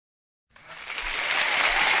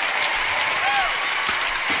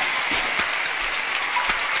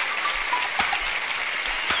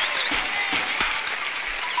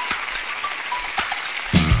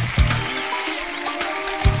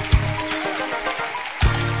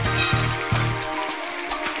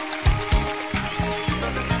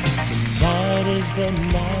the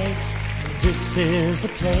night, this is the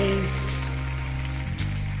place.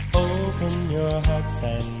 Open your hearts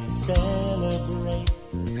and celebrate.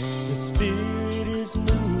 The spirit is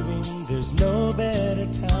moving, there's no better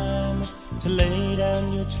time to lay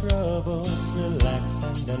down your troubles, relax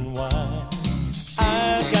and unwind.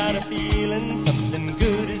 I've got a feeling something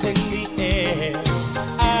good is in the air.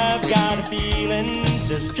 I've got a feeling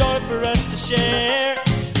there's joy for us to share.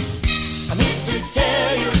 I'm here to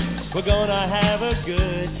tell you we're gonna have a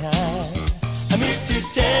good time. I'm here to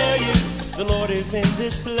tell you the Lord is in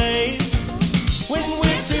this place. When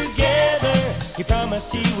we're together, He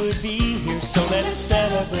promised He would be here. So let's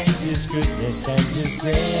celebrate His goodness and His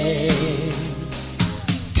grace.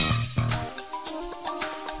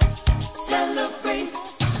 Celebrate.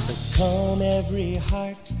 So come every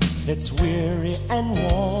heart that's weary and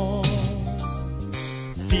warm.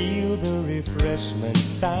 Feel the refreshment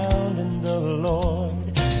found in the Lord.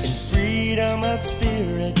 In freedom of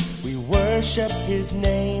spirit, we worship His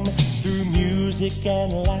name. Through music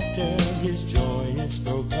and laughter, His joy is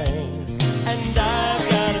proclaimed. And I've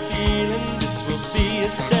got a feeling this will be a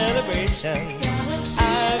celebration.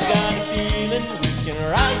 I've got a feeling we can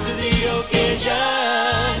rise to the occasion.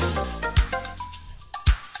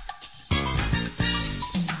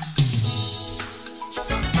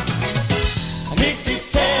 I'm here to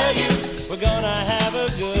tell you we're gonna have a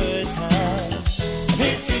good time. I'm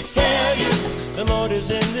here to tell you the Lord is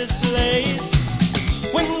in this place.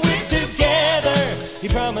 When we're together, He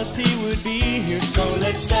promised He would be here. So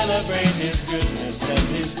let's celebrate His goodness and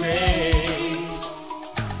His grace.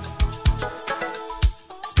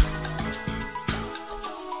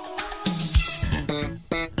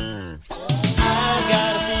 I've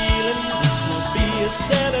got a feeling this will be a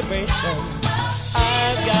celebration.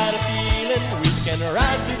 I've got a feeling we can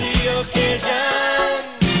rise to the occasion.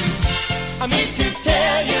 I'm here to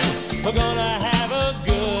tell you we're gonna have